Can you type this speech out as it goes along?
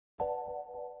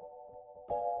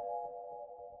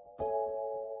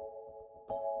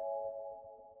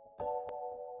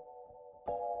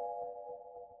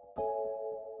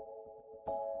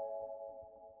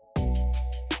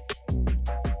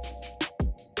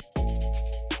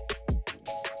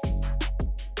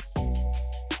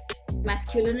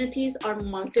Masculinities are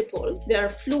multiple, they're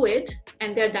fluid,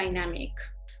 and they're dynamic.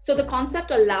 So the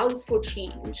concept allows for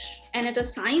change, and it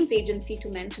assigns agency to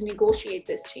men to negotiate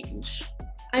this change.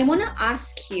 I want to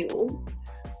ask you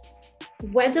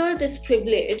whether this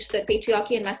privilege that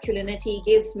patriarchy and masculinity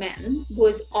gives men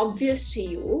was obvious to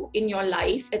you in your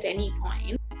life at any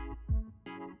point.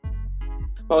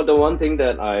 Well, the one thing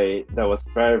that was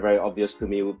very, very obvious to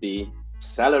me would be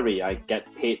salary. I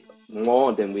get paid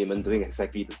more than women doing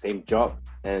exactly the same job,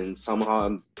 and somehow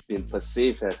I'm being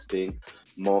perceived as being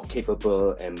more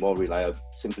capable and more reliable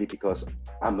simply because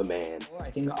I'm a man.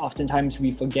 I think oftentimes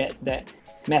we forget that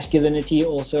masculinity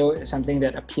also is something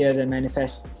that appears and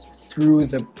manifests through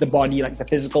the body, like the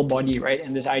physical body, right?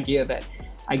 And this idea that,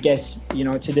 I guess,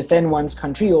 to defend one's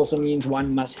country also means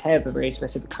one must have a very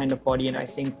specific kind of body. And I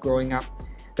think growing up,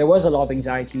 there was a lot of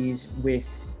anxieties with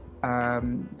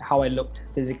how I looked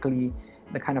physically,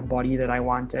 the kind of body that I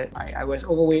wanted. I was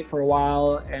overweight for a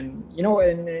while, and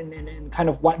and kind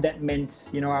of what that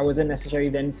meant. I wasn't necessarily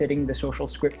then fitting the social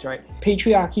script, right?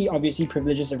 Patriarchy obviously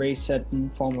privileges a very certain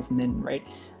form of men, right?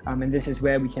 And this is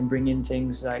where we can bring in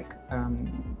things like,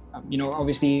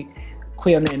 obviously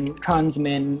queer men, trans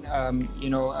men,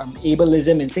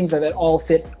 ableism and things like that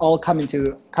all come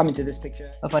into this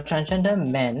picture. But for transgender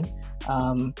men,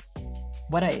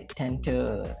 what I tend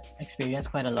to experience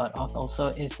quite a lot of also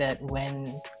is that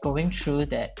when going through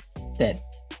that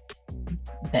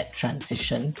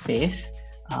transition phase,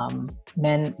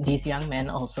 these young men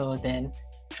also then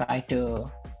try to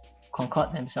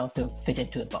concord themselves to fit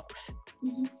into a box.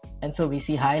 Mm-hmm. And so we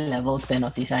see high levels then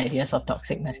of these ideas of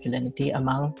toxic masculinity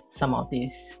among some of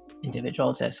these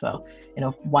individuals as well,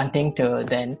 wanting to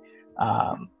then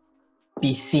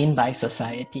be seen by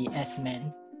society as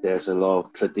men. There's a lot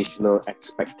of traditional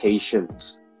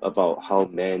expectations about how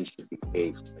men should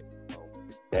behave.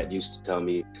 Dad used to tell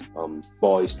me,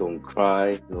 boys don't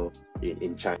cry,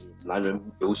 in Chinese, 男人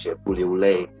流血不流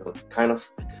泪, kind of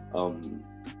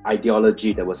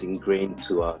ideology that was ingrained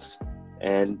to us.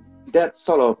 And that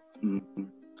sort of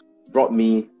brought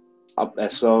me up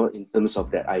as well in terms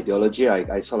of that ideology.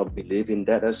 I sort of believe in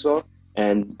that as well.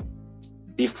 And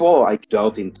before I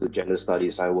delved into gender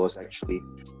studies, I was actually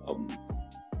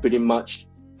pretty much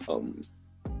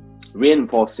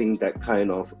reinforcing that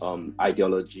kind of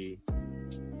ideology.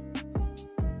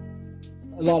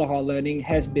 A lot of our learning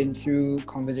has been through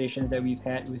conversations that we've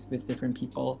had with different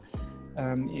people.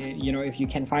 If you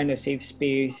can find a safe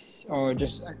space or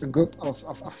just a group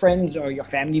of friends or your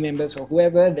family members or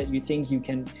whoever that you think you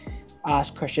can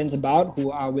ask questions about,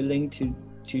 who are willing to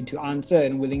answer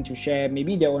and willing to share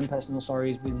maybe their own personal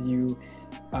stories with you,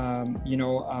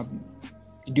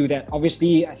 do that.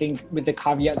 Obviously, I think with the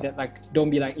caveat that don't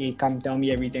be like, hey, come tell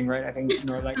me everything, right? I think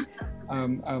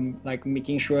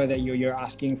making sure that you're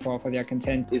asking for their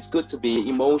consent. It's good to be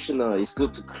emotional. It's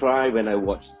good to cry when I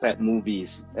watch sad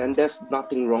movies, and there's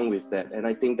nothing wrong with that. And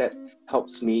I think that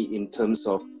helps me in terms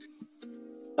of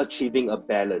achieving a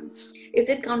balance. Is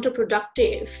it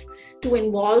counterproductive to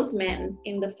involve men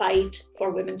in the fight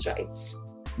for women's rights?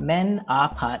 Men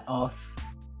are part of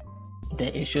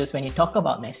the issues when you talk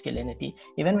about masculinity.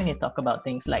 Even when you talk about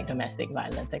things like domestic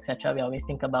violence, etc., we always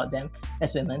think about them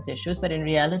as women's issues, but in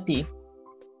reality,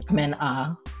 men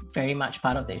are very much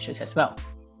part of the issues as well.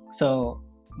 So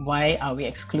why are we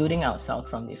excluding ourselves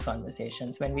from these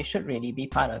conversations when we should really be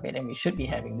part of it, and we should be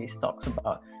having these talks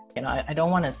about, I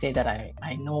don't want to say that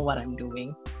I know what I'm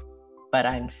doing, but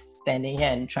I'm standing here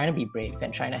and trying to be brave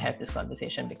and trying to have this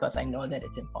conversation because I know that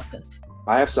it's important.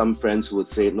 I have some friends who would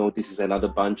say, no, this is another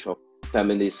bunch of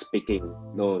feminists speaking.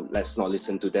 No, let's not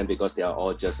listen to them because they are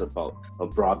all just about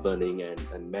bra burning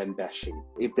and man bashing.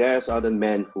 If there's other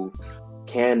men who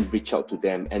can reach out to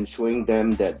them and showing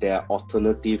them that there are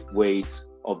alternative ways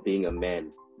of being a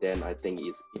man, then I think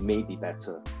it may be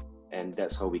better. And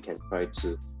that's how we can try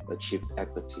to achieve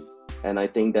equity. And I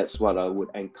think that's what I would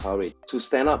encourage, to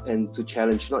stand up and to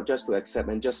challenge, not just to accept,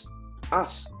 and just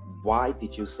ask, why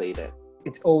did you say that?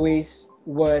 It's always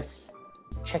worth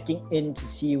checking in to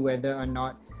see whether or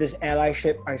not this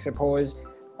allyship, I suppose,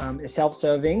 is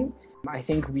self-serving. I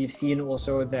think we've seen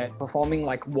also that performing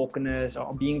like wokeness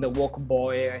or being the woke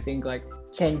boy, I think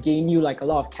can gain you a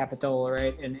lot of capital,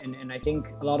 right? And I think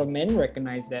a lot of men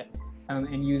recognize that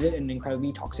and use it in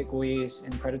incredibly toxic ways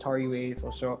and predatory ways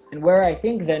also. And where I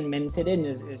think then men fit in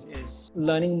is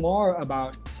learning more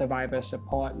about survivor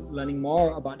support, learning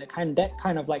more about that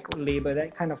kind of labor,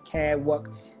 that kind of care work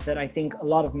that I think a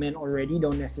lot of men already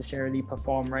don't necessarily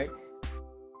perform, right?